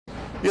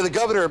Yeah, the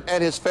governor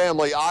and his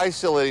family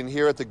isolating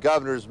here at the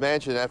governor's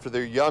mansion after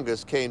their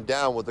youngest came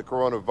down with the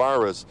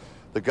coronavirus.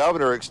 The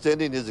governor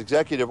extending his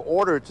executive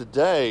order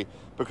today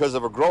because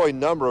of a growing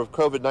number of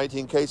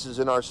COVID-19 cases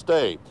in our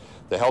state.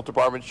 The health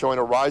department showing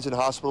a rise in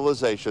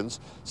hospitalizations,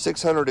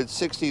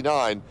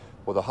 669,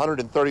 with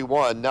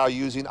 131 now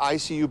using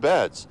ICU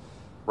beds.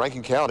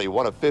 Rankin County,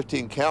 one of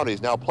 15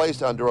 counties now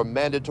placed under a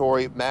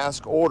mandatory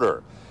mask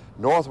order.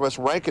 Northwest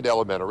Rankin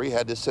Elementary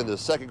had to send a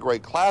second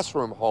grade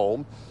classroom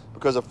home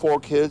because of 4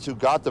 kids who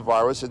got the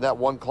virus in that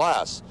one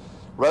class.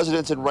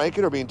 Residents in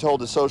Rankin are being told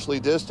to socially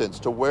distance,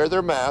 to wear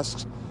their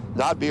masks,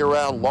 not be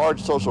around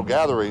large social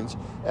gatherings,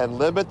 and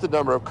limit the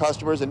number of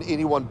customers in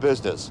any one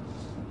business.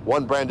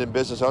 One Brandon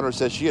business owner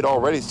says she had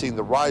already seen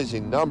the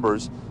rising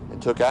numbers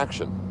and took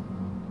action.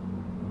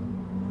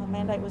 The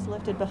mandate was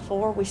lifted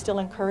before. We still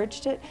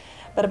encouraged it,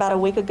 but about a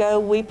week ago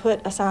we put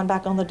a sign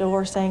back on the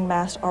door saying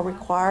masks are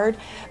required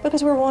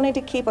because we're wanting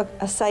to keep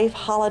a safe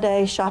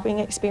holiday shopping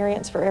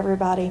experience for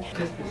everybody.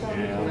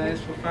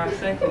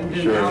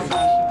 Sure.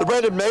 The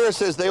Brandon mayor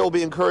says they will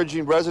be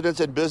encouraging residents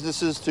and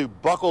businesses to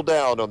buckle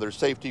down on their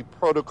safety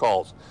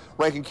protocols.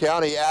 Rankin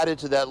County added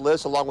to that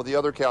list along with the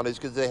other counties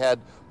because they had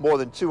more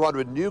than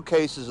 200 new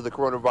cases of the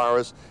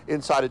coronavirus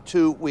inside a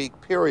 2-week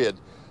period.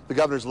 The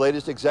governor's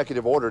latest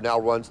executive order now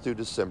runs through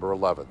December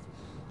 11th.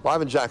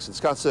 Live in Jackson,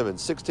 Scott Simmons,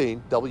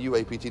 16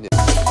 WAPT News.